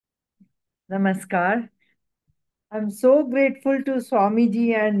Namaskar. I'm so grateful to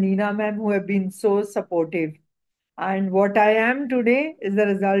Swamiji and Neena ma'am who have been so supportive. And what I am today is the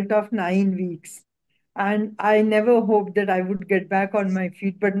result of 9 weeks. And I never hoped that I would get back on my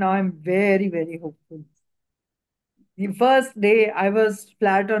feet, but now I'm very, very hopeful. The first day I was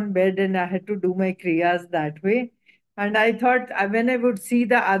flat on bed and I had to do my kriyas that way. And I thought when I would see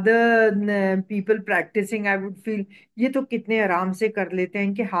the other people practicing, I would feel ये तो कितने आराम से कर लेते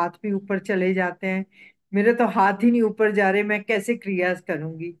हैं कि हाथ भी ऊपर चले जाते हैं. मेरे तो हाथ ही नहीं ऊपर जा रहे, मैं कैसे क्रियास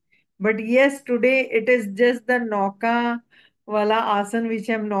करूंगी. But yes, today it is just the नौका wala asan which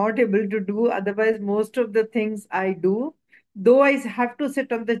I'm not able to do. Otherwise, most of the things I do. Though I have to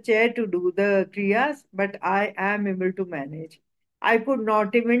sit on the chair to do the kriyas, but I am able to manage. I could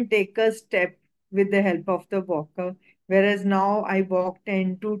not even take a step with the help of the walker, whereas now I walk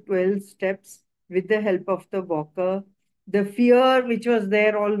 10 to 12 steps with the help of the walker. The fear which was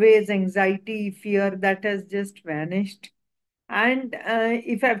there, always anxiety, fear, that has just vanished. And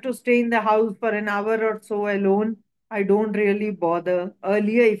if I have to stay in the house for an hour or so alone, I don't really bother.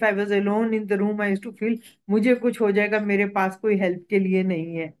 Earlier, if I was alone in the room, I used to feel मुझे कुछ हो जाएगा मेरे पास कोई help के लिए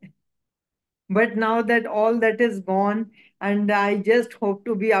नहीं है. But now that all that is gone, and I just hope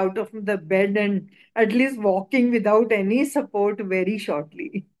to be out of the bed and at least walking without any support very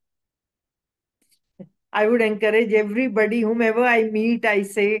shortly. I would encourage everybody, whomever I meet, I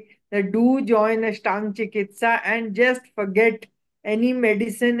say that do join Ashtang Chikitsa and just forget any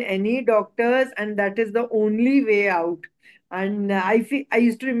medicine, any doctors, and that is the only way out. And I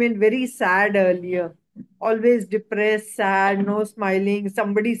used to remain very sad earlier, always depressed, sad, no smiling.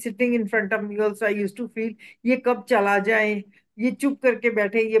 Somebody sitting in front of me also, I used to feel ये कब चला जाए, ये चुप करके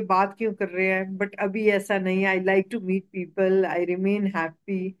बैठे, ये बात क्यों कर रहे हैं. But अभी ऐसा नहीं. I like to meet people. I remain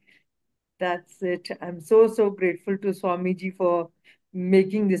happy. That's it. I'm so, so grateful to Swamiji for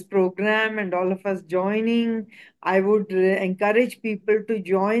making this program and all of us joining. I would encourage people to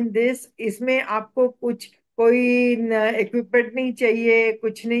join this. इसमें आपको कुछ कोई equipment नहीं चाहिए,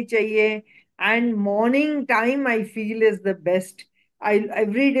 कुछ नहीं चाहिए. And morning time I feel is the best. I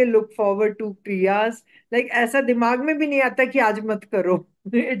every day look forward to priyas. Like ऐसा दिमाग में भी नहीं आता कि आज मत करो.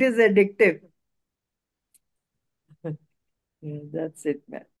 It is addictive. Yeah, that's it, man.